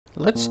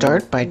Let's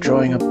start by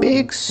drawing a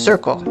big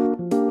circle.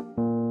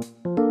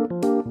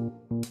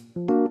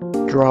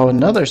 Draw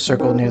another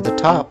circle near the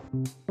top.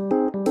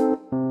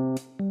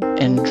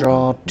 And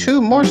draw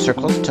 2 more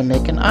circles to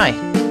make an eye.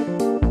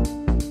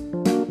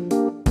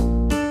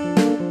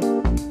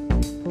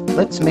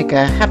 Let's make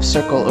a half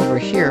circle over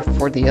here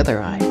for the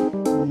other eye.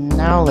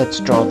 Now let's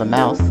draw the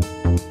mouth.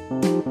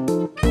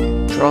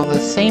 Draw the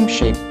same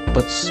shape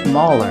but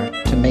smaller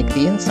to make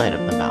the inside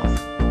of the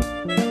mouth.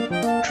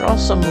 Draw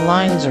some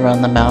lines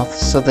around the mouth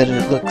so that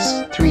it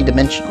looks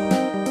three-dimensional.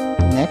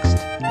 Next,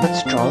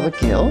 let's draw the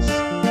gills.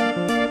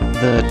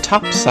 The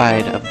top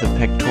side of the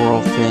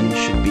pectoral fin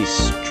should be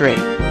straight,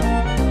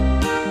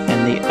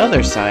 and the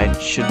other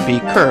side should be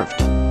curved.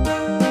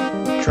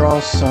 Draw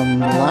some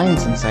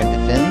lines inside the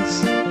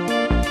fins,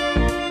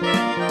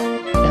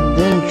 and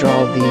then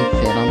draw the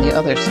fin on the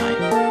other side.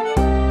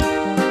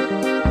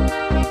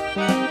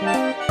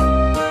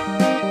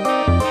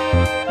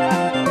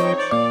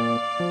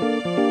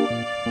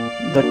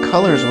 The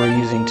colors we're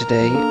using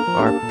today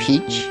are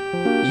peach,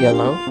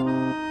 yellow,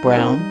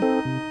 brown,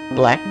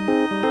 black,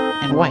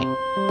 and white.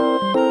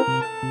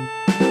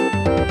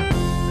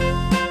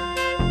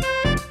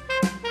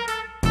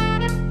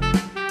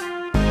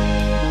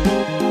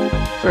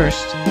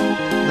 First,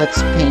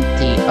 let's paint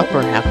the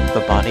upper half of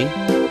the body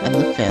and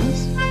the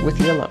fins with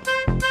yellow.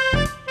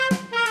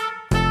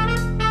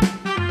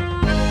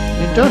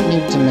 You don't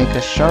need to make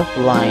a sharp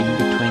line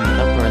between the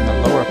upper and the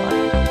lower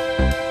body.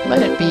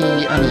 Let it be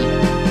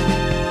uneven.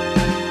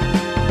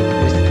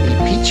 With the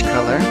peach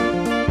color,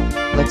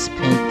 let's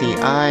paint the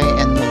eye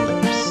and the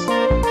lips.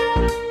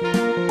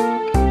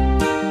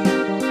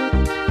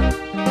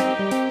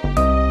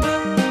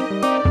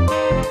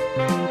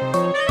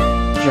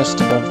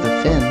 Just above the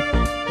fin,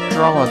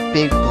 draw a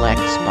big black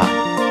spot.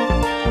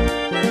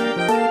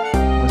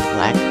 With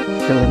black,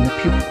 fill in the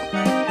pupil.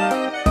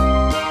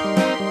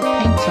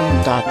 Paint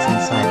some dots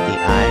inside the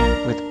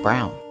eye with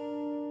brown.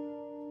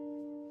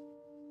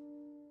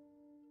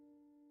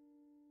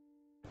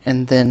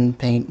 And then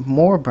paint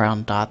more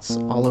brown dots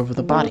all over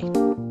the body.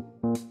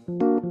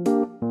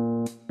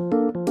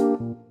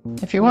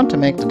 If you want to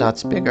make the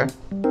dots bigger,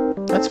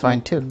 that's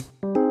fine too.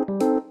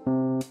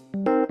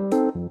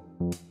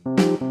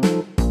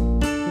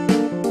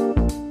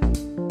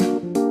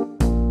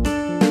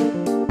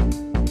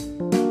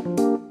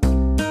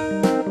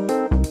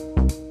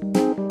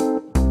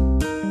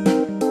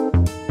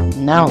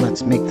 Now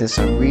let's make this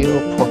a real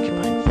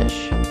porcupine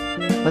fish.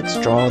 Let's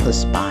draw the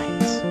spines.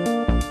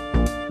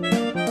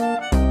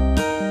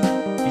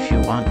 If you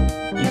want,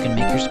 you can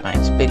make your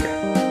spines bigger.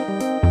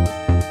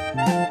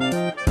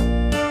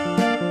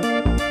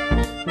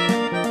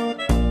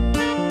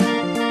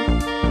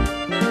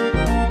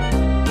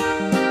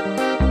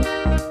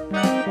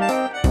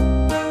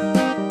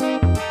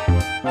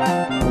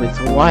 With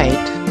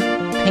white,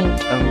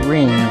 paint a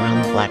ring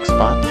around the black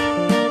spot.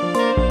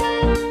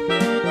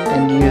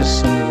 And use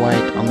some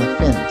white on the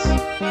fins.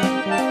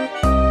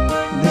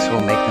 This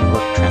will make them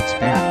look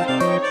transparent.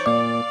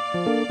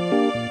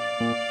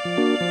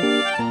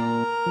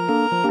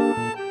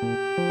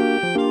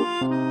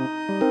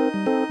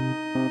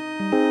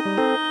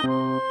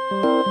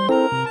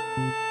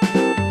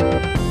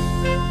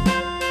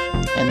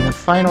 And the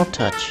final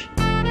touch,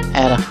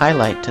 add a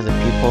highlight to the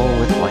pupil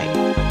with white.